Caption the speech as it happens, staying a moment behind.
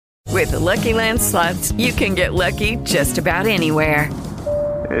With the Lucky Land Slots, you can get lucky just about anywhere.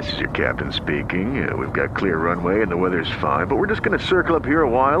 This is your captain speaking. We've got clear runway and the weather's fine, but we're just going to circle up here a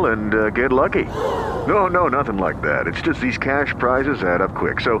while and get lucky. No, nothing like that. It's just these cash prizes add up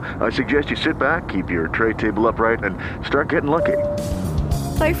quick. So I suggest you sit back, keep your tray table upright, and start getting lucky.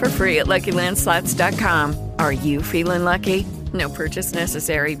 Play for free at LuckyLandSlots.com. Are you feeling lucky? No purchase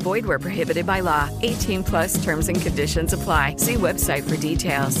necessary. Void where prohibited by law. 18 plus terms and conditions apply. See website for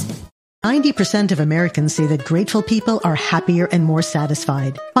details. 90% of Americans say that grateful people are happier and more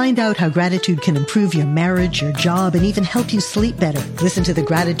satisfied. Find out how gratitude can improve your marriage, your job, and even help you sleep better. Listen to the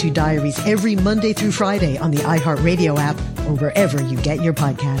Gratitude Diaries every Monday through Friday on the iHeartRadio app or wherever you get your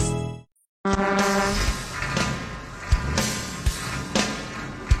podcasts.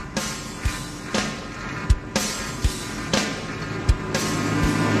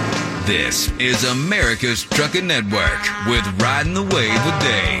 This is America's Trucking Network with Riding the Wave with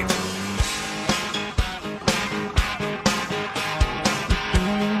Dave.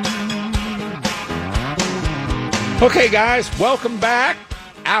 Okay, guys, welcome back.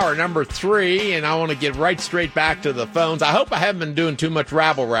 Hour number 3, and I want to get right straight back to the phones. I hope I haven't been doing too much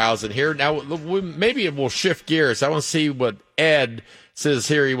rabble-rousing here. Now, maybe we'll shift gears. I want to see what Ed says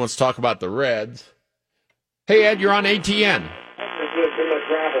here. He wants to talk about the Reds. Hey, Ed, you're on ATN.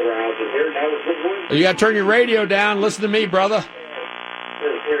 You got to turn your radio down. Listen to me, brother.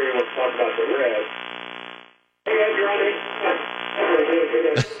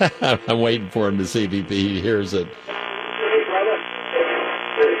 I'm waiting for him to see if he hears it.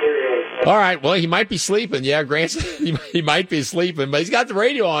 All right. Well, he might be sleeping. Yeah, Grant, he might be sleeping, but he's got the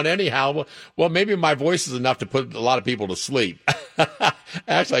radio on anyhow. Well, maybe my voice is enough to put a lot of people to sleep.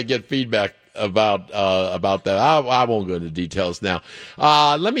 Actually, I get feedback about that. I won't go into details now.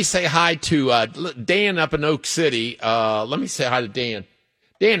 Let me say hi to Dan up in Oak City. Let me say hi to Dan.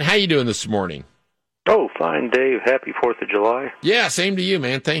 Dan, how you doing this morning? Oh, fine, Dave. Happy 4th of July. Yeah, same to you,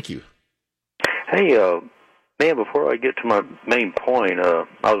 man. Thank you. Hey, man, before I get to my main point, I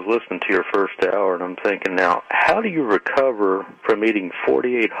was listening to your first hour, and I'm thinking now, how do you recover from eating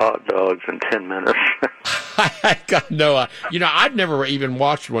 48 hot dogs in 10 minutes? I got no, I've never even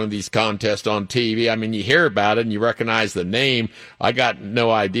watched one of these contests on TV. I mean, you hear about it and you recognize the name. I got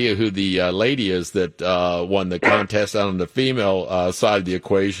no idea who the lady is that won the contest on the female side of the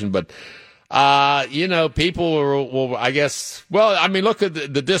equation, but people will, I guess, well, I mean, look at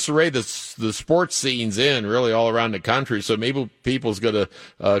the disarray the sports scene's in really all around the country. So maybe people's going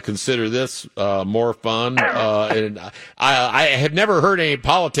to consider this more fun. And I have never heard any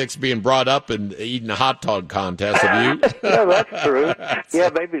politics being brought up in eating a hot dog contest. Have you? Yeah, that's true. Yeah,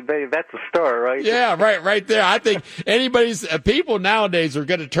 maybe that's a start, right? Yeah, right there. I think people nowadays are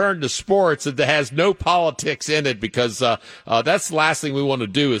going to turn to sports that has no politics in it because that's the last thing we want to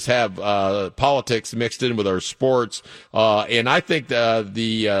do is have politics mixed in with our sports, and I think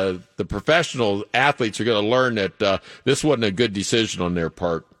the professional athletes are going to learn that this wasn't a good decision on their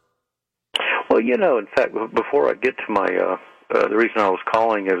part. Well, in fact, before I get to my the reason I was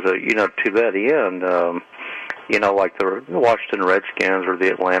calling is to that end. Like the Washington Redskins or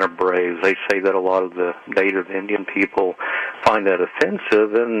the Atlanta Braves, they say that a lot of the native Indian people find that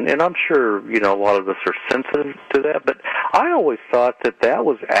offensive, and I'm sure, a lot of us are sensitive to that, but I always thought that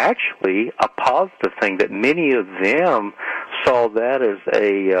was actually a positive thing, that many of them saw that as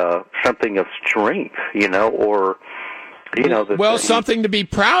a something of strength, or something to be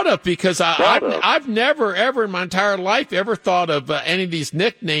proud of, because I've never, ever in my entire life ever thought of any of these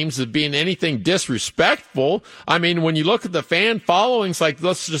nicknames as being anything disrespectful. I mean, when you look at the fan followings, like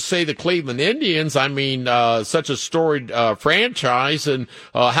let's just say the Cleveland Indians, I mean, such a storied franchise, and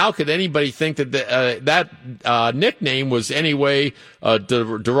how could anybody think that that nickname was anyway a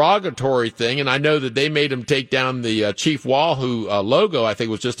derogatory thing? And I know that they made him take down the Chief Wahoo logo, I think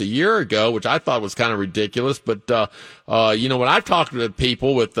it was just a year ago, which I thought was kind of ridiculous, but when I've talked to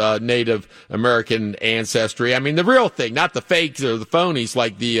people with Native American ancestry, I mean, the real thing, not the fakes or the phonies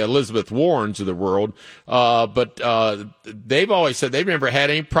like the Elizabeth Warrens of the world, but they've always said they've never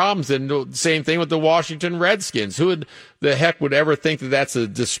had any problems. And the same thing with the Washington Redskins. Who the heck would ever think that that's a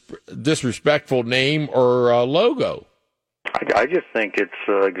disrespectful name or logo? I just think it's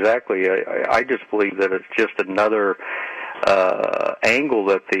exactly. I just believe that it's just another angle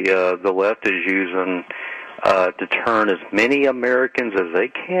that the left is using to turn as many Americans as they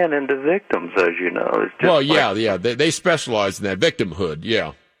can into victims, as you know. It's just they specialize in that victimhood,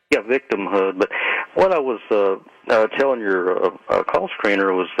 yeah. Yeah, victimhood. But what I was telling your call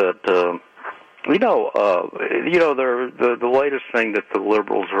screener was that, the latest thing that the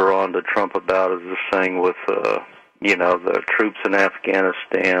liberals are on to Trump about is this thing with the troops in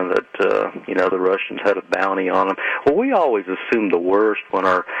Afghanistan, that, the Russians had a bounty on them. Well, we always assume the worst when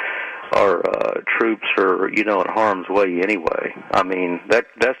our troops are, in harm's way anyway. I mean,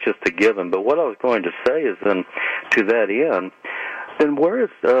 that's just a given. But what I was going to say is then, to that end, then where is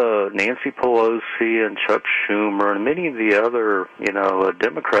Nancy Pelosi and Chuck Schumer and many of the other,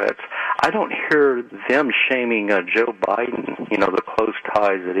 Democrats? I don't hear them shaming Joe Biden, the close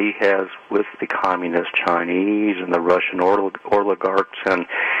ties that he has with the communist Chinese and the Russian oligarchs and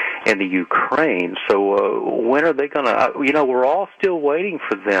the Ukraine. So when are they going to, we're all still waiting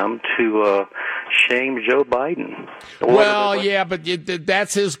for them to shame Joe Biden. Well, yeah, but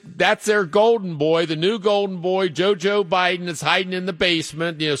that's their golden boy, the new golden boy, Joe Biden, is hiding in the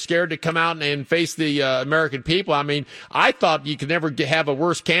basement, scared to come out and face the American people. I mean, I thought you could never have a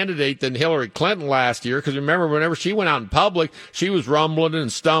worse candidate than Hillary Clinton last year, because remember, whenever she went out in public, she was rumbling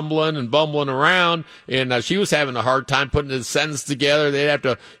and stumbling and bumbling around, and she was having a hard time putting the sentence together. They'd have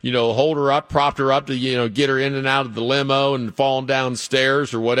to, hold her up, propped her up to, get her in and out of the limo and falling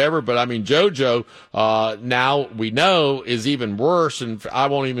downstairs or whatever. But I mean, JoJo, now we know is even worse, and I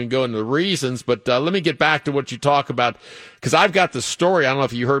won't even go into the reasons, but let me get back to what you talk about, because I've got the story. I don't know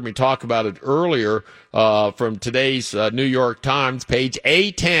if you heard me talk about it earlier, from today's New York Times, page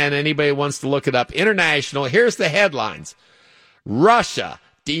A10. Anybody wants to look it up. International. Here's the headlines. Russia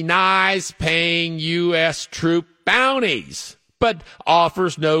denies paying U.S. troop bounties, but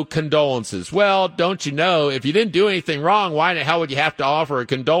offers no condolences. Well, don't you know, if you didn't do anything wrong, why the hell would you have to offer a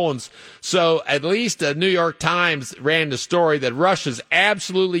condolence? So at least the New York Times ran the story that Russia's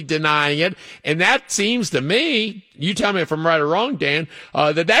absolutely denying it. And that seems to me, you tell me if I'm right or wrong, Dan,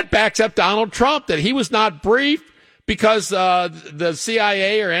 that backs up Donald Trump, that he was not briefed, because the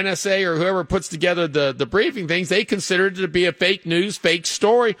CIA or NSA or whoever puts together the briefing things, they consider it to be a fake news, fake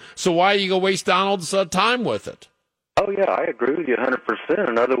story. So why are you going to waste Donald's time with it? Oh, yeah, I agree with you 100%.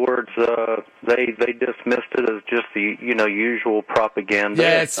 In other words, they dismissed it as just the, usual propaganda.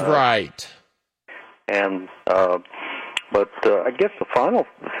 That's right. And, but I guess the final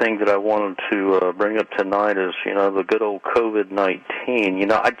thing that I wanted to bring up tonight is, the good old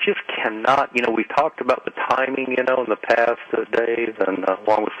COVID-19. I just cannot, we talked about the timing, in the past days, and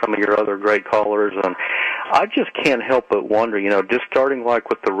along with some of your other great callers, and I just can't help but wonder, just starting like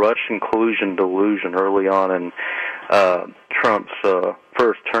with the Russian collusion delusion early on in Trump's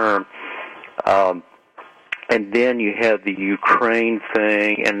first term, and then you had the Ukraine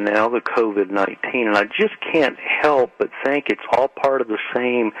thing, and now the COVID-19, and I just can't help but think it's all part of the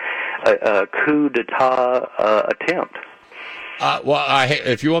same coup d'etat attempt. Well,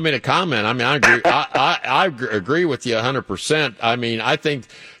 if you want me to comment, I mean, I agree. I agree with you 100%. I mean, I think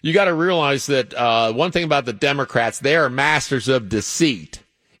you got to realize that one thing about the Democrats, they are masters of deceit.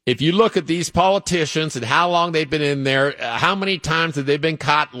 If you look at these politicians and how long they've been in there, how many times have they been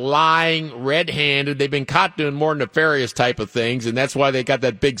caught lying red-handed? They've been caught doing more nefarious type of things, and that's why they got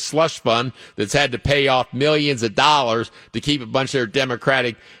that big slush fund that's had to pay off millions of dollars to keep a bunch of their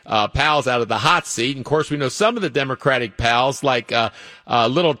Democratic pals out of the hot seat. And of course, we know some of the Democratic pals, like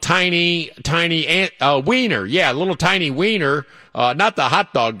little tiny Wiener. Yeah, little tiny Wiener. Not the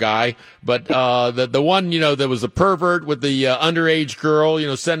hot dog guy, but the one, that was a pervert with the underage girl,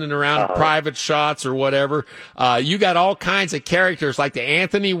 sending around private shots or whatever. You got all kinds of characters like the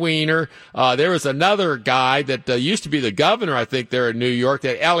Anthony Weiner. There was another guy that used to be the governor, I think, there in New York,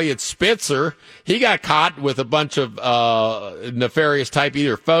 that Elliot Spitzer. He got caught with a bunch of nefarious type,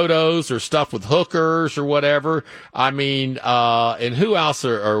 either photos or stuff with hookers or whatever. I mean, and who else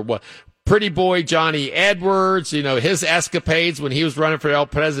or what? Pretty boy Johnny Edwards, his escapades when he was running for El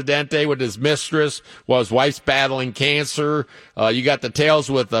Presidente with his mistress while his wife's battling cancer. You got the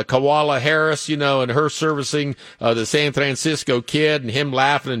tales with Kamala Harris, and her servicing the San Francisco kid and him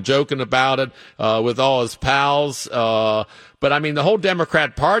laughing and joking about it with all his pals. But I mean, the whole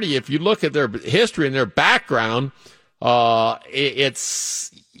Democrat Party, if you look at their history and their background,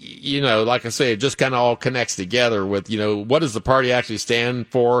 it's, like I say, it just kind of all connects together with, what does the party actually stand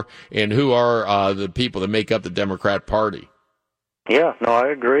for and who are the people that make up the Democrat Party? Yeah, no, I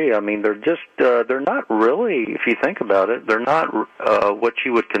agree. I mean, they're just, they're not really, if you think about it, they're not what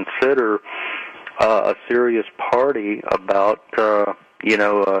you would consider a serious party about,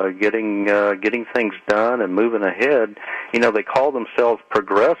 getting things done and moving ahead. They call themselves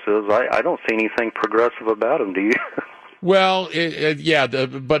progressives. I don't see anything progressive about them, do you? Well,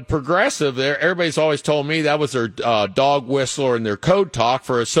 but progressive, everybody's always told me that was their dog whistle and their code talk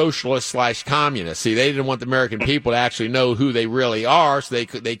for a socialist/communist. See, they didn't want the American people to actually know who they really are, so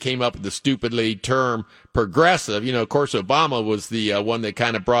they came up with the stupidly term progressive. Of course, Obama was the one that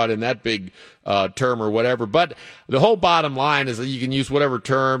kind of brought in that big term or whatever. But the whole bottom line is that you can use whatever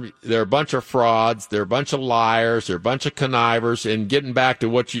term. They're a bunch of frauds. They're a bunch of liars. They're a bunch of connivers. And getting back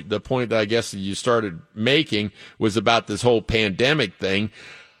to the point that I guess you started making was about this whole pandemic thing.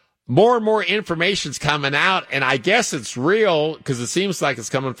 More and more information's coming out, and I guess it's real because it seems like it's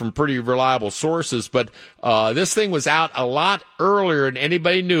coming from pretty reliable sources. But this thing was out a lot earlier than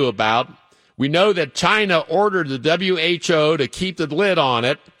anybody knew about. We know that China ordered the WHO to keep the lid on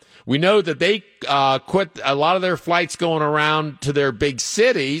it. We know that they quit a lot of their flights going around to their big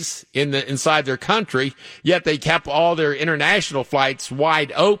cities inside their country, yet they kept all their international flights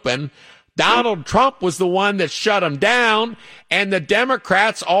wide open. Donald Trump was the one that shut them down, and the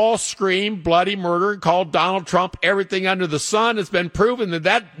Democrats all screamed bloody murder and called Donald Trump everything under the sun. It's been proven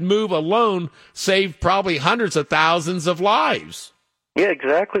that move alone saved probably hundreds of thousands of lives. Yeah,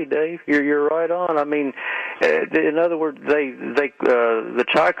 exactly, Dave. You're right on. I mean, in other words, the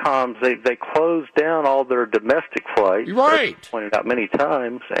Chi-Coms they closed down all their domestic flights. Right. As pointed out many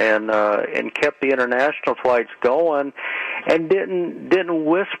times, and kept the international flights going, and didn't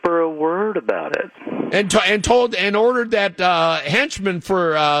whisper a word about it. And ordered that henchman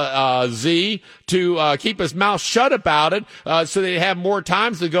for Z to keep his mouth shut about it, so they'd have more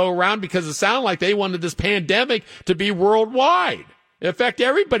times to go around, because it sounded like they wanted this pandemic to be worldwide. Affect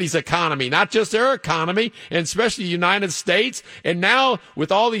everybody's economy, not just their economy, and especially the United States. And now,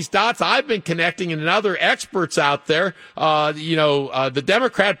 with all these dots I've been connecting and other experts out there, the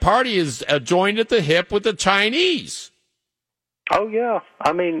Democrat Party is joined at the hip with the Chinese. Oh, yeah.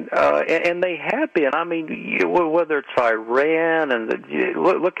 I mean, and they have been. I mean, whether it's Iran and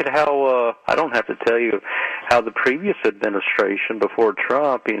look at how, I don't have to tell you how the previous administration before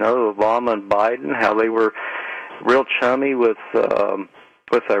Trump, Obama and Biden, how they were real chummy with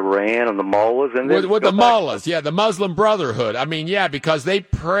Iran and the mullahs. And with the mullahs, yeah, the Muslim Brotherhood. I mean, yeah, because they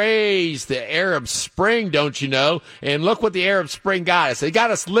praised the Arab Spring, don't you know? And look what the Arab Spring got us. They got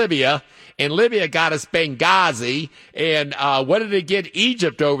us Libya, and Libya got us Benghazi. And what did it get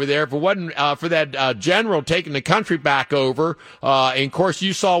Egypt over there if it wasn't for that general taking the country back over? And, of course,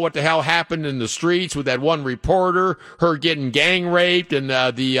 you saw what the hell happened in the streets with that one reporter, her getting gang raped, and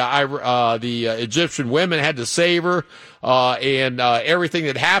the Egyptian women had to save her. And everything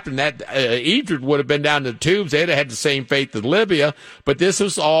that happened, that Egypt would have been down to the tubes. They'd have had the same fate as Libya. But this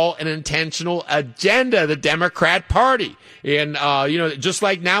was all an intentional agenda, the Democrat Party. And, just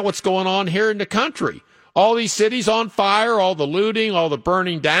like now what's going on here in the country. All these cities on fire, all the looting, all the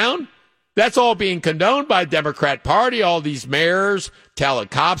burning down. That's all being condoned by the Democrat Party. All these mayors tell the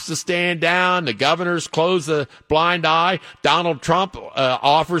cops to stand down. The governors close the blind eye. Donald Trump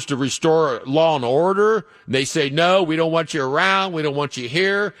offers to restore law and order. They say, no, we don't want you around. We don't want you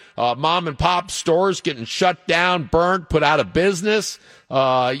here. Mom and pop stores getting shut down, burnt, put out of business.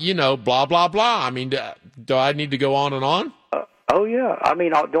 Blah, blah, blah. I mean, do I need to go on and on? Oh, yeah. I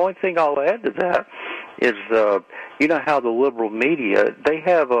mean, the only thing I'll add to that is, how the liberal media, they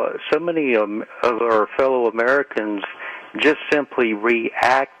have so many of our fellow Americans just simply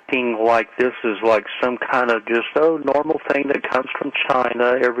reacting like this is like some kind of just normal thing that comes from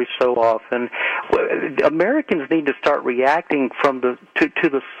China every so often. Americans need to start reacting to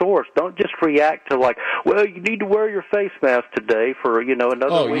the source. Don't just react to like, well, you need to wear your face mask today for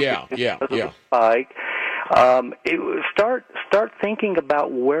another week. Yeah. Spike. Start thinking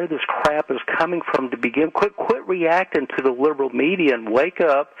about where this crap is coming from to begin. Quit reacting to the liberal media and wake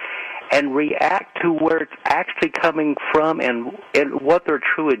up and react to where it's actually coming from and what their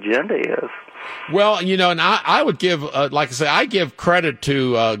true agenda is. Well, and I would give, like I say, I give credit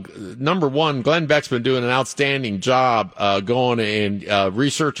to, number one, Glenn Beck's been doing an outstanding job, going and,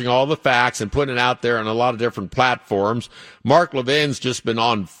 researching all the facts and putting it out there on a lot of different platforms. Mark Levin's just been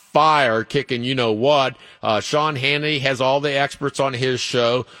on fire, kicking what. Sean Hannity has all the experts on his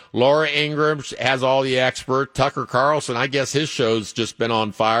show. Laura Ingraham has all the experts. Tucker Carlson, I guess his show's just been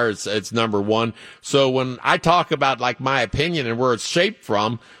on fire. It's number one. So when I talk about like my opinion and where it's shaped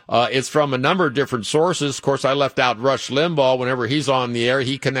from, it's from a number of different sources. Of course, I left out Rush Limbaugh. Whenever he's on the air,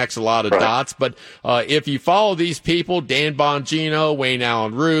 he connects a lot of dots. But if you follow these people, Dan Bongino, Wayne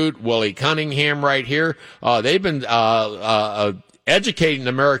Allen Root, Willie Cunningham right here, they've been educating the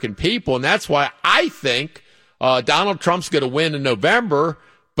American people, and that's why I think Donald Trump's going to win in November.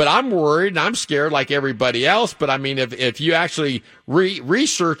 But I'm worried and I'm scared like everybody else. But I mean, if you actually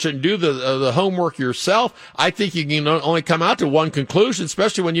research and do the homework yourself, I think you can only come out to one conclusion,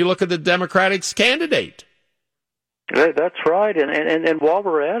 especially when you look at the Democratic candidate. That's right, and while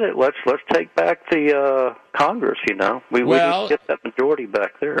we're at it, let's take back the Congress. We need to get that majority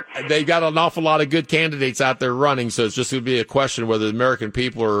back there. They've got an awful lot of good candidates out there running, so it's just going to be a question whether the American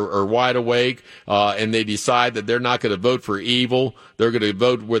people are wide awake and they decide that they're not going to vote for evil. They're going to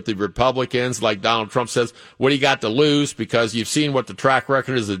vote with the Republicans, like Donald Trump says. What do you got to lose? Because you've seen what the track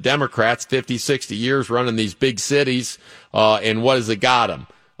record is of Democrats, 50, 60 years running these big cities, and what has it got them?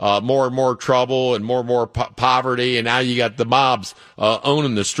 More and more trouble and more poverty, and now you got the mobs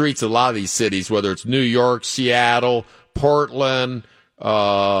owning the streets of a lot of these cities, whether it's New York, Seattle, Portland.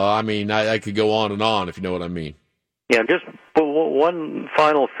 I could go on and on, if you know what I mean. Yeah, just one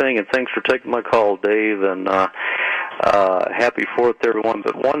final thing, and thanks for taking my call, Dave, and happy 4th to everyone.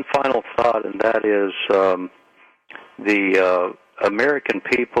 But one final thought, and that is the American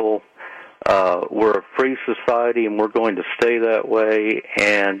people. We're a free society, and we're going to stay that way.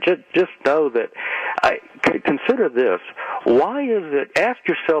 And just know that, consider this. Why is it? Ask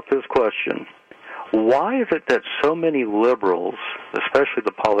yourself this question: why is it that so many liberals, especially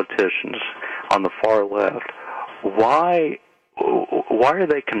the politicians on the far left, why are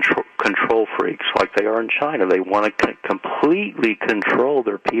they control freaks like they are in China? They want to completely control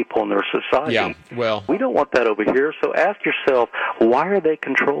their people and their society. Yeah, well, we don't want that over here. So ask yourself, why are they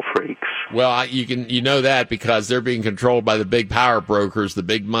control freaks? Well, you know that because they're being controlled by the big power brokers, the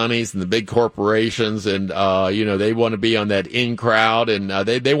big monies, and the big corporations, and they want to be on that in crowd, and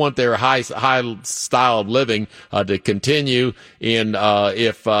they want their high style of living to continue. And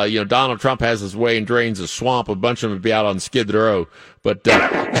if Donald Trump has his way and drains a swamp, a bunch of them would be out on Skid Row. But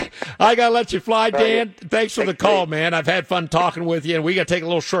I got to let you fly, Dan. Thanks for the call, man. I've had fun talking with you, and we got to take a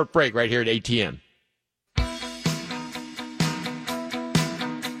little short break right here at ATN.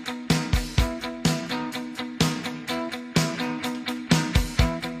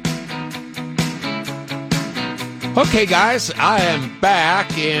 Okay, guys, I am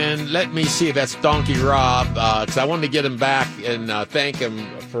back, and let me see if that's Donkey Rob, because I wanted to get him back and thank him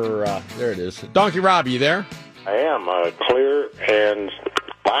for, there it is. Donkey Rob, you there? I am clear and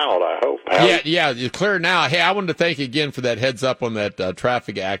loud, I hope. Yeah, you're clear now. Hey, I wanted to thank you again for that heads up on that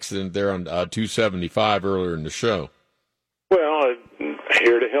traffic accident there on 275 earlier in the show. Well, I'm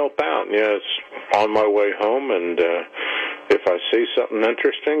here to help out. Yes, on my way home, and if I see something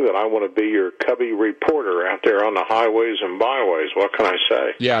interesting, then I want to be your cubby reporter out there on the highways and byways. What can I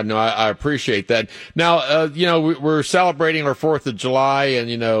say? Yeah, no, I appreciate that. Now, we're celebrating our 4th of July, and,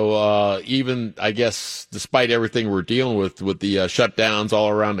 even, I guess, despite everything we're dealing with the shutdowns all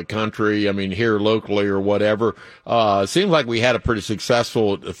around the country, I mean, here locally or whatever, it seems like we had a pretty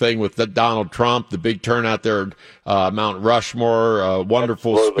successful thing with Donald Trump, the big turnout there at Mount Rushmore,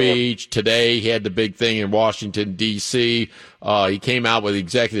 wonderful speech. Today, he had the big thing in Washington, D.C., he came out with an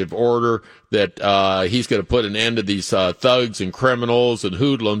executive order that he's going to put an end to these thugs and criminals and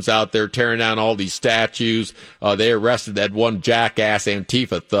hoodlums out there tearing down all these statues. They arrested that one jackass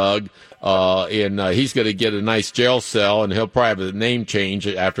Antifa thug, and he's going to get a nice jail cell, and he'll probably have a name change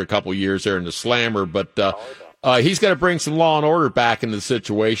after a couple of years there in the slammer. But he's going to bring some law and order back into the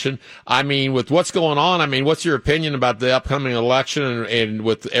situation. I mean, with what's going on, I mean, what's your opinion about the upcoming election and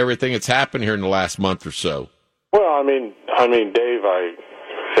with everything that's happened here in the last month or so? Well, I mean, Dave,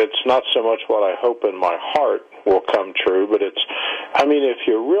 it's not so much what I hope in my heart will come true, but if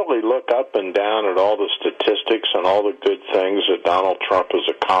you really look up and down at all the statistics and all the good things that Donald Trump has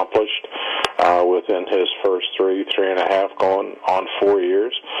accomplished within his first 3.5 going on 4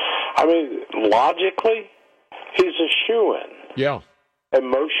 years, I mean, logically, he's a shoo-in. Yeah.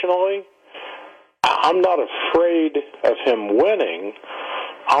 Emotionally, I'm not afraid of him winning.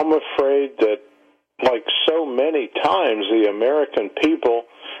 I'm afraid that, like so many times, the American people,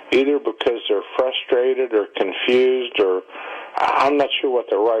 either because they're frustrated or confused, or I'm not sure what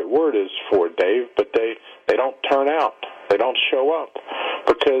the right word is for it, Dave, but they don't turn out. They don't show up.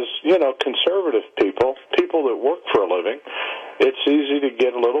 Because, conservative people that work for a living, it's easy to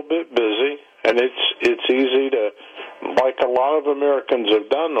get a little bit busy, and it's easy to, like a lot of Americans have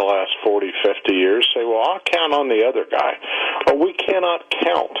done the last 40, 50 years, say, well, I'll count on the other guy. Well, we cannot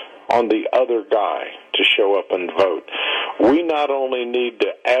count on the other guy to show up and vote. We not only need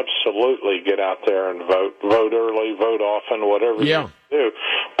to absolutely get out there and vote early, vote often, whatever you do,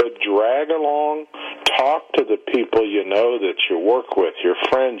 but drag along, talk to the people you know that you work with, your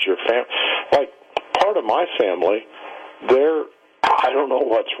friends, your family. Like part of my family, I don't know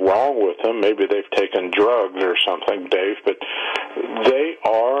what's wrong with them. Maybe they've taken drugs or something, Dave, but they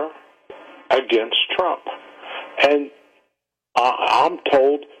are against Trump. And I'm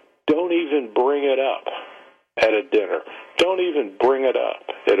told, don't even bring it up at a dinner. Don't even bring it up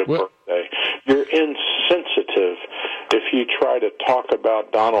at a birthday. You're in sensitive if you try to talk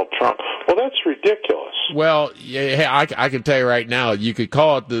about Donald Trump. Well, that's ridiculous. Well, yeah, I can tell you right now, you could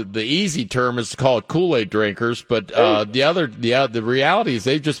call it the easy term is to call it Kool-Aid drinkers, but the reality is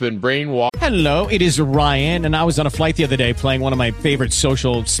they've just been brainwashed. Hello, it is Ryan, and I was on a flight the other day playing one of my favorite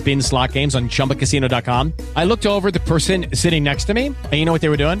social spin slot games on ChumbaCasino.com. I looked over at the person sitting next to me, and you know what they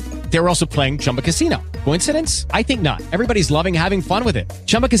were doing? They were also playing Chumba Casino. Coincidence? I think not. Everybody's loving having fun with it.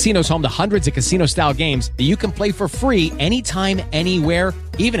 Chumba Casino is home to hundreds of casino-style games that you can play for free anytime, anywhere,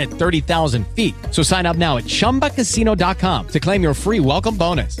 even at 30,000 feet. So sign up now at ChumbaCasino.com to claim your free welcome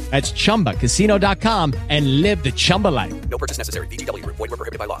bonus. That's ChumbaCasino.com and live the Chumba life. No purchase necessary. VGW. Void where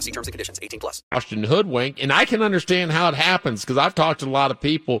prohibited by law. See terms and conditions. 18+. Washington hoodwink, and I can understand how it happens because I've talked to a lot of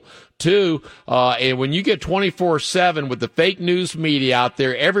people too. And when you get 24/7 with the fake news media out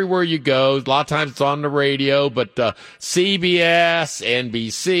there everywhere you go, a lot of times it's on the radio, but CBS,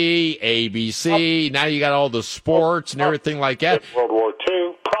 NBC, ABC. Now you got all the sports and everything like that. World War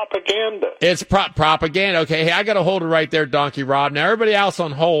II propaganda. It's propaganda. Okay, hey, I got to hold it right there, Donkey Rod. Now everybody else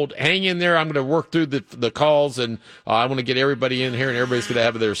on hold, hang in there. I'm going to work through the calls, and I want to get everybody in here, and everybody's going to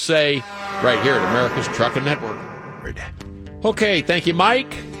have their say right here at America's Trucking Network. Okay, thank you,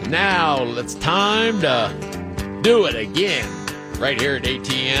 Mike. Now it's time to do it again right here at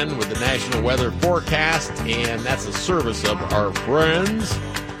ATN with the National Weather Forecast, and that's a service of our friends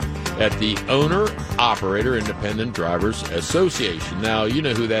at the Owner-Operator Independent Drivers Association. Now, you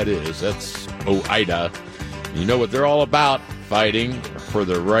know who that is. That's OIDA. You know what they're all about, fighting for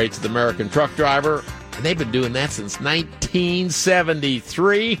the rights of the American truck driver, and they've been doing that since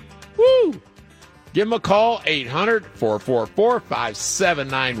 1973. Woo! Give them a call,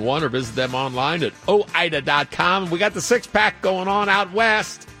 800-444-5791, or visit them online at oida.com. We got the six-pack going on out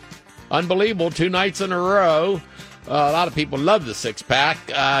west. Unbelievable, 2 nights in a row. A lot of people love the six-pack.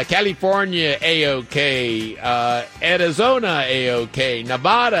 California, A-OK. Arizona, A-OK.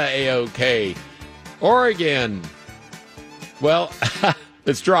 Nevada, A-OK. Oregon, well,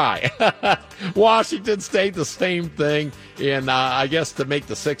 it's dry. Washington State, the same thing. And I guess to make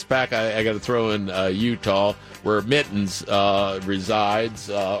the six-pack, I got to throw in Utah, where Mittens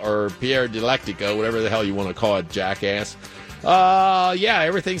resides, or Pierre Delectico, whatever the hell you want to call it, jackass. Yeah,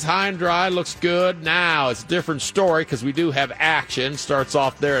 everything's high and dry, looks good. Now, it's a different story because we do have action. Starts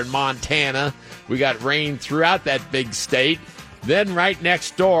off there in Montana. We got rain throughout that big state. Then right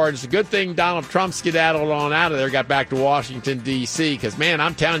next door, it's a good thing Donald Trump skedaddled on out of there, got back to Washington, D.C., because, man,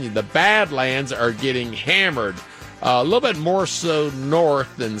 I'm telling you, the Badlands are getting hammered. A little bit more so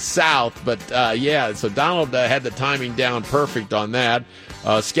north than south, but, yeah, so Donald had the timing down perfect on that.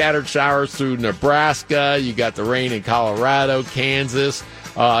 Scattered showers through Nebraska. You got the rain in Colorado, Kansas.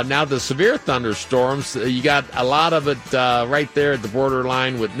 Now the severe thunderstorms, you got a lot of it right there at the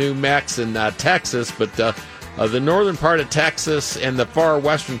borderline with New Mexico and Texas, but the northern part of Texas and the far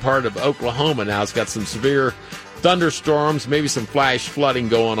western part of Oklahoma now has got some severe thunderstorms, maybe some flash flooding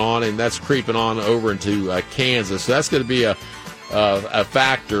going on, and that's creeping on over into Kansas. So that's going to be a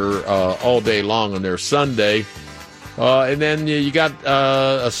factor all day long on their Sunday. And then you got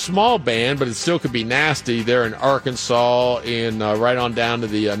a small band, but it still could be nasty there in Arkansas and right on down to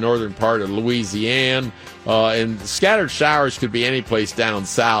the northern part of Louisiana. And scattered showers could be any place down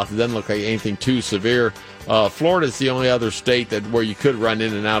south. It doesn't look like anything too severe. Florida's the only other state where you could run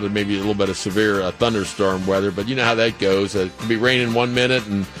in and out of maybe a little bit of severe thunderstorm weather, but you know how that goes. It can be raining 1 minute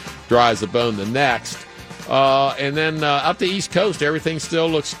and dry as a bone the next. And then up the East Coast, everything still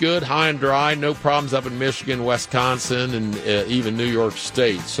looks good, high and dry, no problems up in Michigan, Wisconsin, and even New York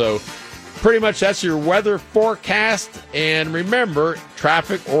State. So pretty much that's your weather forecast. And remember,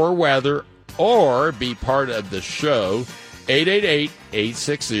 traffic or weather, or be part of the show,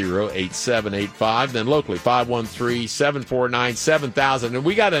 888-860-8785. Then locally, 513-749-7000. And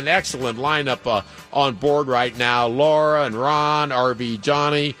we got an excellent lineup on board right now. Laura and Ron, RV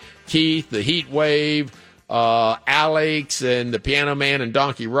Johnny, Keith, the Heat Wave, Alex, and the Piano Man, and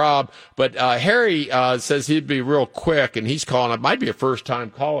Donkey Rob. But Harry says he'd be real quick, and he's calling. It might be a first-time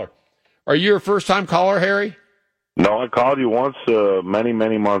caller. Are you a first-time caller, Harry? No, I called you once many,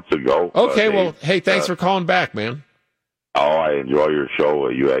 many months ago. Okay, well, hey, thanks for calling back, man. Oh, I enjoy your show.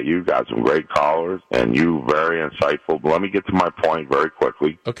 You got some great callers, and you very insightful. But let me get to my point very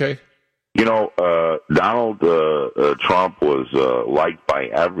quickly. Okay. You know, Donald Trump was liked by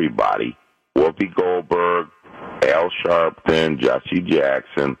everybody. Whoopi Goldberg, Al Sharpton, Jesse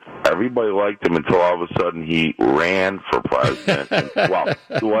Jackson. Everybody liked him until all of a sudden he ran for president.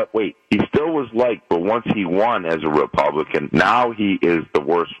 Wait, he still was liked, but once he won as a Republican, now he is the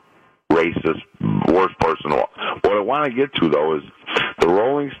worst racist, worst person of all. What I want to get to, though, is the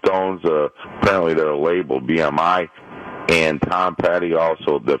Rolling Stones, apparently they're labeled BMI, and Tom Petty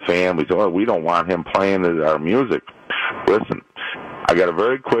also, the family, so we don't want him playing our music. Listen, I got a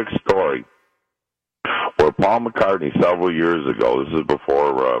very quick story where Paul McCartney, several years ago, this is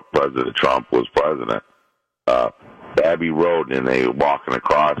before President Trump was president, Abbey Road, and they were walking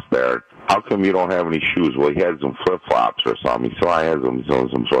across there. How come you don't have any shoes? Well, he had some flip-flops or something. So I had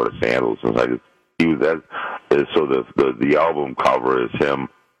some sort of sandals. And so the album cover is him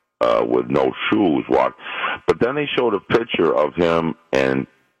with no shoes. But then they showed a picture of him and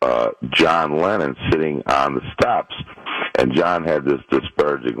John Lennon sitting on the steps. And John had this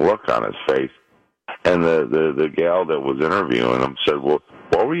disparaging look on his face. And the gal that was interviewing him said, well,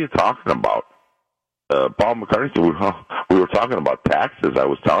 what were you talking about? Paul McCartney said, we were talking about taxes. I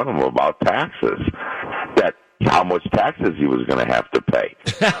was telling him about taxes, that how much taxes he was going to have to pay.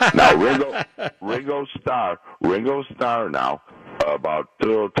 Now, Ringo Starr now, about 10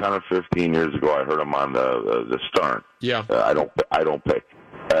 or 15 years ago, I heard him on the Stern. Yeah. I don't pay.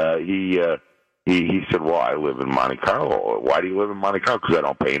 He said, well, I live in Monte Carlo. Why do you live in Monte Carlo? Because I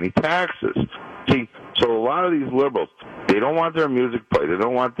don't pay any taxes. See, so a lot of these liberals, they don't want their music played. They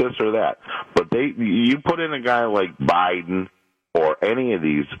don't want this or that. But you put in a guy like Biden or any of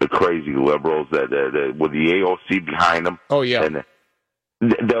these crazy liberals that with the AOC behind them. Oh, yeah. And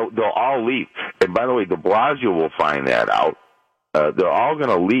they'll all leave. And by the way, de Blasio will find that out. They're all going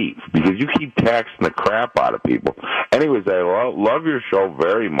to leave because you keep taxing the crap out of people. Anyways, I love your show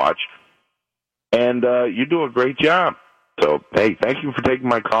very much. And you do a great job. So, hey, thank you for taking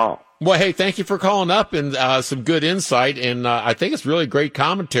my call. Well, hey, thank you for calling up and some good insight. And I think it's really great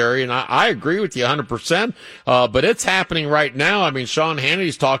commentary. And I agree with you 100%. But it's happening right now. I mean, Sean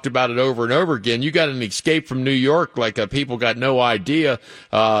Hannity's talked about it over and over again. You got an escape from New York like people got no idea.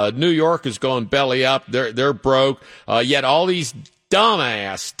 New York is going belly up. They're broke. Yet all these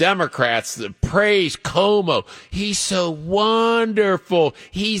dumbass Democrats that praise Cuomo. He's so wonderful.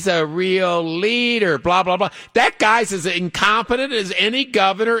 He's a real leader, blah, blah, blah. That guy's as incompetent as any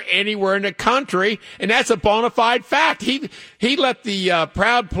governor anywhere in the country, and that's a bona fide fact. He let the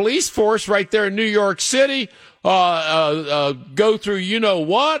proud police force right there in New York City go through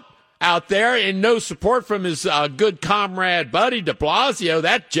you-know-what out there, and no support from his good comrade buddy de Blasio,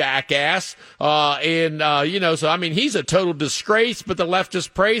 that jackass. So I mean, he's a total disgrace, but the left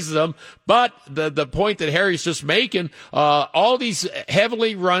just praises him. But the point that Harry's just making, all these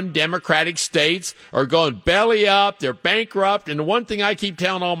heavily run Democratic states are going belly up. They're bankrupt. And the one thing I keep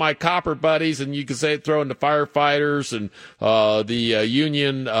telling all my copper buddies, and you can say it, throw in the firefighters and the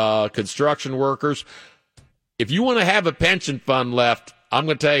union construction workers, if you want to have a pension fund left, I'm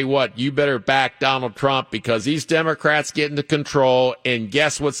going to tell you what, you better back Donald Trump, because these Democrats get into control, and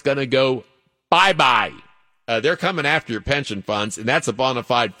guess what's going to go bye-bye? They're coming after your pension funds, and that's a bona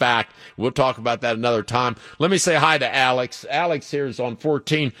fide fact. We'll talk about that another time. Let me say hi to Alex. Alex here is on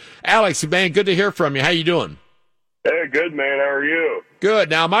 14. Alex, man, good to hear from you. How you doing? Hey, good, man. How are you? Good.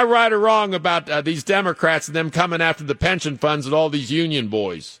 Now, am I right or wrong about these Democrats and them coming after the pension funds and all these union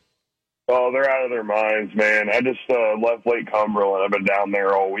boys? Oh, they're out of their minds, man. I just left Lake Cumberland. I've been down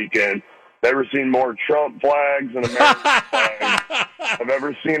there all weekend. Never seen more Trump flags and American flags I've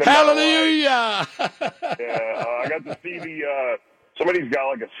ever seen in Hallelujah! my life. Yeah, I got to see somebody's got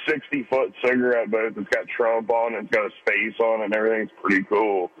like a 60-foot cigarette booth that's got Trump on it. It's got his face on it and everything's pretty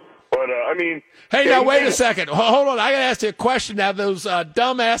cool. But, I mean... Hey, now, wait a second. Hold on. I got to ask you a question now. Those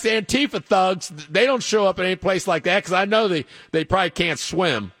dumbass Antifa thugs, they don't show up at any place like that, because I know they probably can't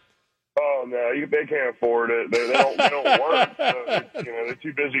swim. Oh, no, they can't afford it. They don't work. So, they're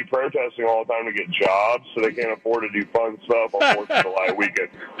too busy protesting all the time to get jobs, so they can't afford to do fun stuff on 4th of July weekend.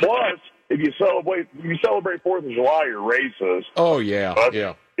 Plus, if you celebrate 4th of July, you're racist. Oh, yeah,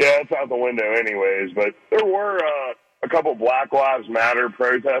 yeah, it's out the window anyways. But there were a couple Black Lives Matter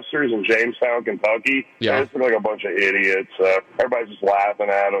protesters in Jamestown, Kentucky. Yeah. They just look like a bunch of idiots. Everybody's just laughing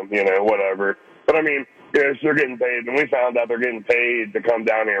at them, whatever. But, I mean... Yes, they're getting paid, and we found out they're getting paid to come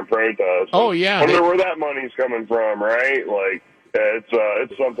down here and protest. Oh, yeah. I wonder where that money's coming from, right? Like,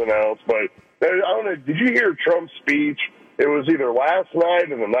 it's something else. But I don't know. Did you hear Trump's speech? It was either last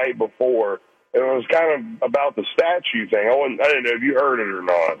night or the night before. It was kind of about the statue thing. I didn't know if you heard it or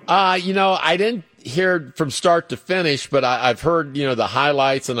not. I didn't hear it from start to finish, but I've heard, the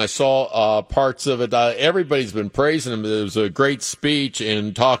highlights, and I saw parts of it. Everybody's been praising him. It was a great speech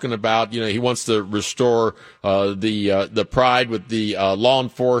and talking about, he wants to restore the pride with the law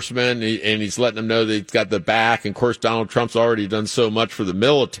enforcement, and he's letting them know that he's got the back. And of course, Donald Trump's already done so much for the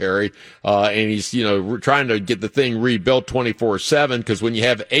military, and he's, trying to get the thing rebuilt 24/7, because when you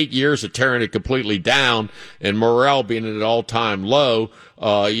have 8 years of tearing it completely down and morale being at an all-time low,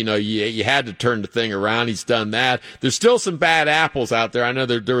 you had to turn the thing around. He's done that. There's still some bad apples out there. I know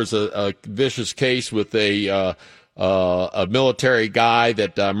there was a vicious case with a military guy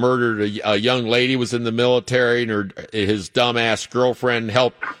that murdered a young lady, was in the military, and his dumbass girlfriend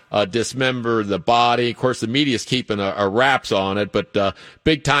helped dismember the body. Of course, the media's keeping a wraps on it, but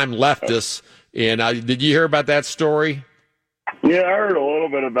big-time leftists. And did you hear about that story? Yeah, I heard a little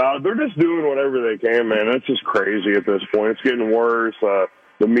bit about it. They're just doing whatever they can, man. It's just crazy at this point. It's getting worse.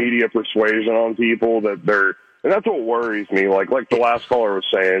 The media persuasion on people and that's what worries me. Like the last caller was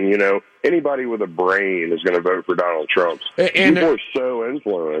saying, anybody with a brain is going to vote for Donald Trump. And people are so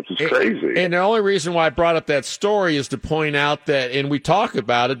influenced. It's crazy. And the only reason why I brought up that story is to point out that, and we talk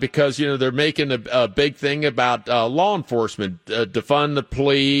about it because, they're making a big thing about law enforcement, defund the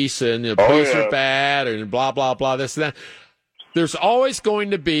police, and police are bad, and blah, blah, blah, this and that. There's always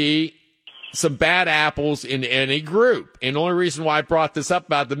going to be some bad apples in any group. And the only reason why I brought this up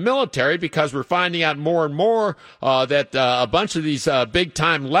about the military, because we're finding out more and more that a bunch of these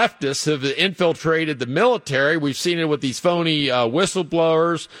big-time leftists have infiltrated the military. We've seen it with these phony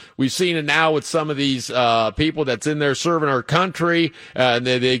whistleblowers. We've seen it now with some of these people that's in there serving our country. And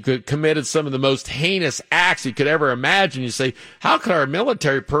they committed some of the most heinous acts you could ever imagine. You say, how could our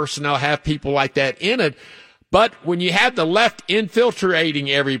military personnel have people like that in it? But when you have the left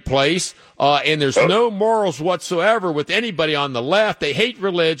infiltrating every place, and there's no morals whatsoever with anybody on the left, they hate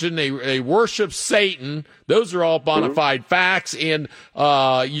religion, they worship Satan. Those are all bona fide facts, and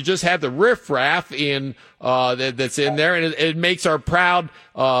you just have the riffraff that's in there, and it makes our proud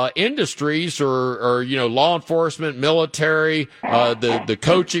industries, or law enforcement, military, the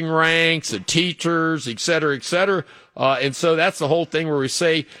coaching ranks, the teachers, et cetera, and so that's the whole thing where we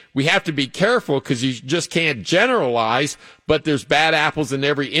say we have to be careful, because you just can't generalize, but there's bad apples in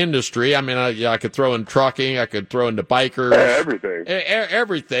every industry. I mean, I could throw in trucking, I could throw in the bikers.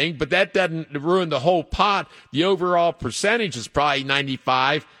 Everything, but that doesn't ruin the whole pot. The overall percentage is probably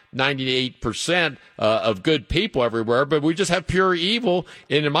 98% of good people everywhere, but we just have pure evil,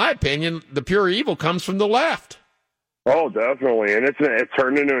 and in my opinion, the pure evil comes from the left. Oh, definitely, and it's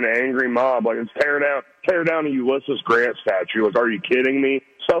turned into an angry mob. Like, it's tear down a Ulysses Grant statue. Like, are you kidding me?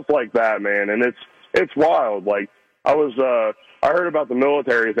 Stuff like that, man, and it's wild. Like, I heard about the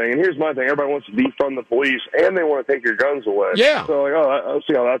military thing, and here's my thing: everybody wants to defund the police, and they want to take your guns away. Yeah. So, like, I'll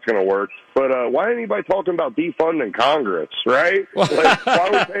see how that's going to work. But why ain't anybody talking about defunding Congress, right? Like, why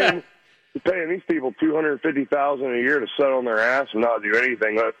are we paying these people $250,000 a year to sit on their ass and not do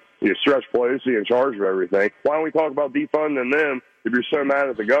anything? You stretch Pelosi in charge of everything. Why don't we talk about defunding them if you're so mad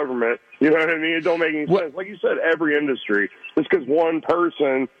at the government? You know what I mean? It don't make any sense. Like you said, every industry, just because one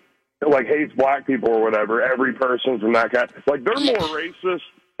person hates black people or whatever, every person from that kind, they're more racist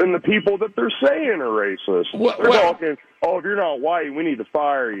than the people that they're saying are racist. They're talking, if you're not white, we need to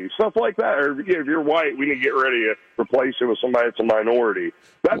fire you. Stuff like that. Or if you're white, we need to get rid of you, replace you with somebody that's a minority.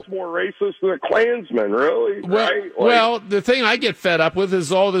 That's more racist than a Klansman, really, right? Well, the thing I get fed up with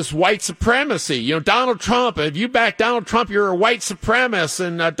is all this white supremacy. Donald Trump, if you back Donald Trump, you're a white supremacist,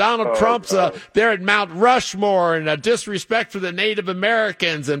 and Donald Trump's there at Mount Rushmore, and disrespect for the Native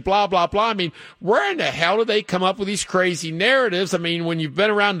Americans, and blah, blah, blah. I mean, where in the hell do they come up with these crazy narratives? I mean, when you've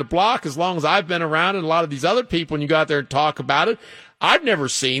been around the block as long as I've been around, and a lot of these other people, when you go out there and talk about it, I've never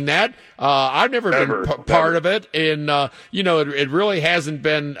seen that. I've never been part of it. And, it really hasn't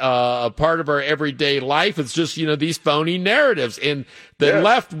been a part of our everyday life. It's just, these phony narratives. And the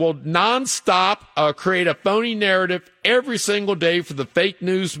left will nonstop create a phony narrative every single day for the fake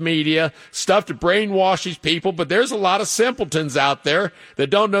news media, stuff to brainwash these people. But there's a lot of simpletons out there that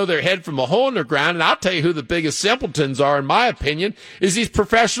don't know their head from a hole in the ground. And I'll tell you who the biggest simpletons are, in my opinion, is these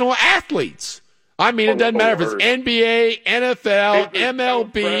professional athletes. I mean, it doesn't matter if it's NBA, NFL,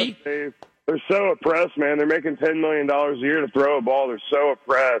 MLB. They're so oppressed, man. They're making $10 million a year to throw a ball. They're so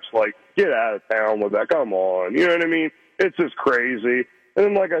oppressed. Like, get out of town with that. Come on. You know what I mean? It's just crazy. And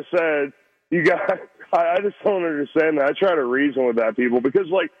then, like I said, I just don't understand that. I try to reason with that, people, because,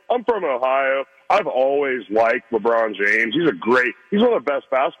 I'm from Ohio. I've always liked LeBron James. He's one of the best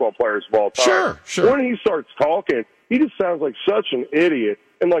basketball players of all time. Sure. When he starts talking, he just sounds like such an idiot.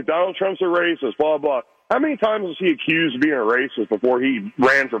 And like Donald Trump's a racist, blah, blah. How many times was he accused of being a racist before he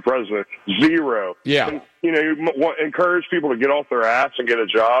ran for president? 0. Yeah. And, you encourage people to get off their ass and get a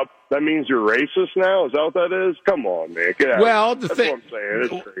job. That means you're racist now? Is that what that is? Come on, man. Get out. Well, That's what I'm saying.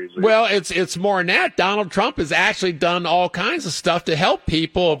 It's crazy. Well, it's more than that. Donald Trump has actually done all kinds of stuff to help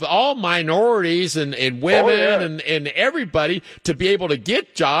people of all minorities and women and everybody to be able to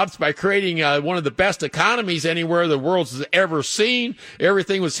get jobs by creating one of the best economies anywhere the world's ever seen.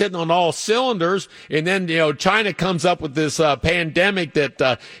 Everything was hitting on all cylinders. And then, China comes up with this pandemic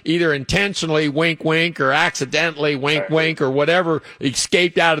that either intentionally, wink, wink, or accidentally, wink, wink, or whatever,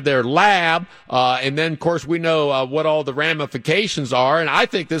 escaped out of their lab, and then, of course, we know what all the ramifications are, and I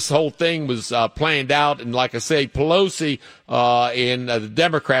think this whole thing was planned out, and like I say, Pelosi and the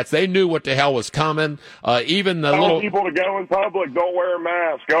Democrats, they knew what the hell was coming. Even the Tell people to go in public, don't wear a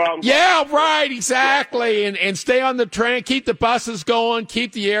mask, go out. Yeah, right, exactly, and stay on the train, keep the buses going,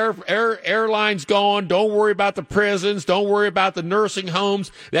 keep the airlines going, don't worry about the prisons, don't worry about the nursing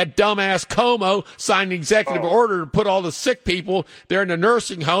homes. That dumbass Cuomo signed an executive order to put all the sick people there in the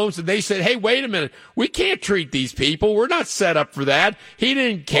nursing homes, and they said, hey, wait a minute, we can't treat these people, we're not set up for that. He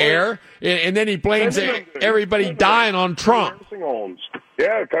didn't care, and then he blames everybody dying on Trump. Nursing homes.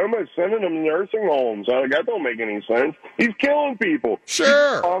 Yeah, Cuomo's sending them to nursing homes. That don't make any sense. He's killing people. Sure.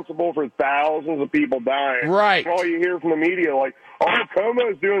 He's responsible for thousands of people dying. Right. And all you hear from the media, like,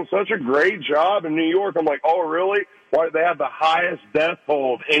 Cuomo's doing such a great job in New York. I'm like, oh, really? Why, they have the highest death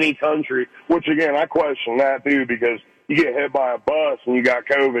toll of any country, which, again, I question that, too, because you get hit by a bus and you got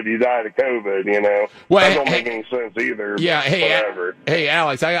COVID, you died of COVID, Well, that don't make any sense either. Yeah, whatever. Hey,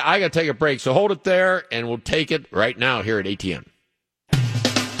 Alex, I got to take a break, so hold it there, and we'll take it right now here at ATN.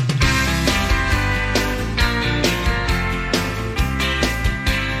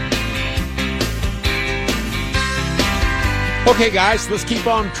 Okay, guys, let's keep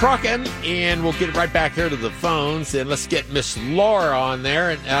on trucking, and we'll get right back here to the phones, and let's get Miss Laura on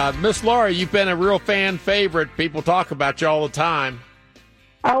there. And Miss Laura, you've been a real fan favorite. People talk about you all the time.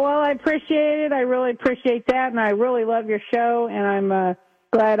 Oh, well, I appreciate it. I really appreciate that, and I really love your show, and I'm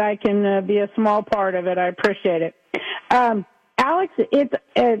glad I can be a small part of it. I appreciate it. Alex,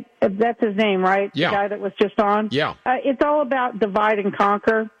 that's his name, right? Yeah. The guy that was just on? Yeah. It's all about divide and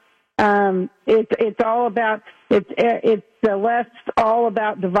conquer. It's all about it's the left's all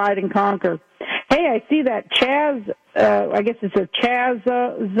about divide and conquer. Hey, I see that Chaz. I guess it's a Chaz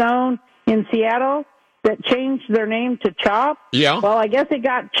zone in Seattle that changed their name to CHOP. Yeah. Well, I guess it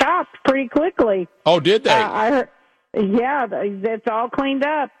got chopped pretty quickly. Oh, did they? I heard. Yeah, that's all cleaned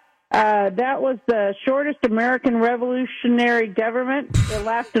up. That was the shortest American revolutionary government. It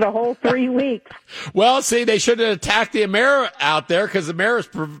lasted a whole 3 weeks. Well, see, they should have attacked the Amera out there because the Amera's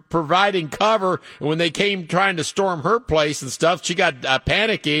providing cover. And when they came trying to storm her place and stuff, she got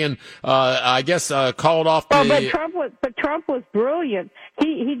panicky and I guess called off the. But Trump was brilliant.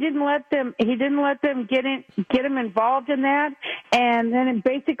 He didn't let them get him involved in that, and then it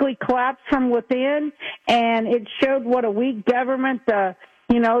basically collapsed from within, and it showed what a weak government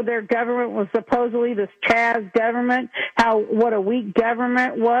their government was supposedly this Chaz government, what a weak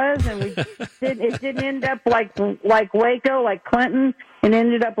government was, and it didn't end up like Waco, like Clinton. It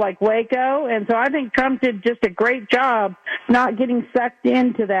ended up like Waco, and so I think Trump did just a great job not getting sucked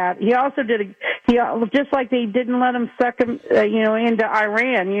into that. He also just like they didn't let him suck him, into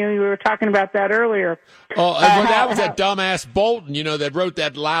Iran. You were talking about that earlier. Oh, that was that dumbass Bolton, that wrote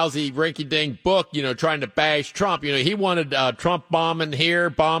that lousy rinky-dink book, trying to bash Trump. He wanted Trump bombing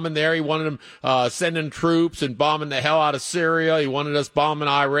here, bombing there. He wanted him sending troops and bombing the hell out of Syria. He wanted us bombing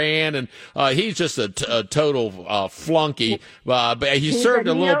Iran, and he's just a total flunky. But he served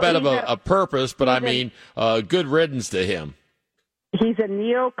a little bit of a purpose, but I mean, good riddance to him. He's a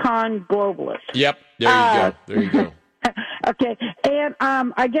neocon globalist. Yep, there you go. Okay, and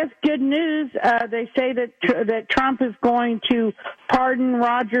I guess good news. They say that Trump is going to pardon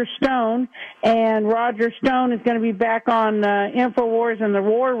Roger Stone, and Roger Stone is going to be back on InfoWars in the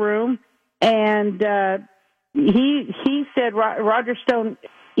War Room, and he said Roger Stone.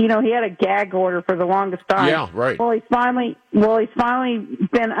 He had a gag order for the longest time. Yeah, right. Well, he's finally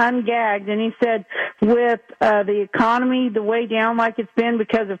been ungagged, and he said with the economy the way down like it's been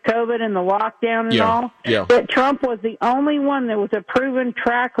because of COVID and the lockdown and all, that Trump was the only one that was a proven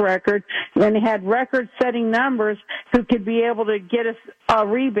track record and had record-setting numbers who could be able to get us a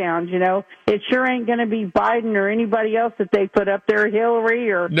rebound. It sure ain't going to be Biden or anybody else that they put up there,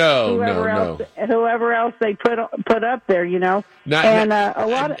 Hillary or whoever else they put up there. A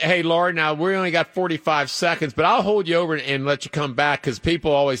lot. Hey, Laura, now we only got 45 seconds, but I'll hold you over and and let you come back because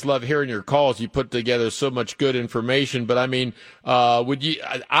people always love hearing your calls. You put together so much good information. But I mean,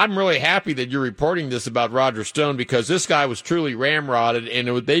 I'm really happy that you're reporting this about Roger Stone because this guy was truly ramrodded,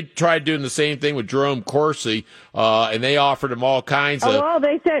 and they tried doing the same thing with Jerome Corsi, and they offered him all kinds of. Well,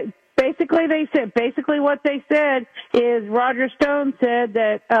 they said. Basically what they said is Roger Stone said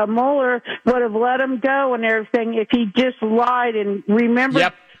that Mueller would have let him go and everything if he just lied and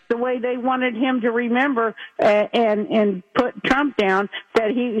remembered the way they wanted him to remember and put Trump down,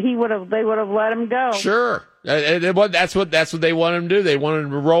 that they would have let him go. Sure. That's what they want him to do. They want him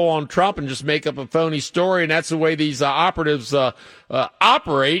to roll on Trump and just make up a phony story, and that's the way these operatives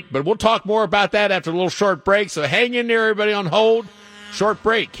operate. But we'll talk more about that after a little short break, so hang in there, everybody on hold. Short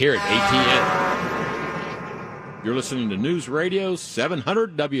break here at ATN. You're listening to News Radio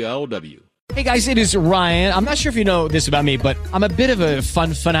 700 WLW. Hey guys, it is Ryan. I'm not sure if you know this about me, but I'm a bit of a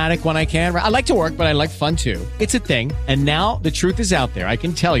fun fanatic when I can. I like to work, but I like fun too. It's a thing. And now the truth is out there. I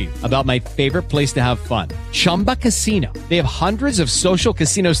can tell you about my favorite place to have fun. Chumba Casino. They have hundreds of social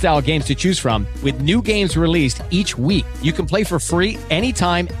casino style games to choose from with new games released each week. You can play for free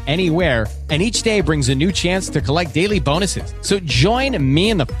anytime, anywhere. And each day brings a new chance to collect daily bonuses. So join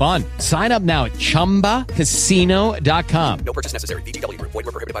me in the fun. Sign up now at ChumbaCasino.com. No purchase necessary. VGW. Void where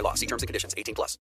prohibited by law. See terms and conditions. 18+.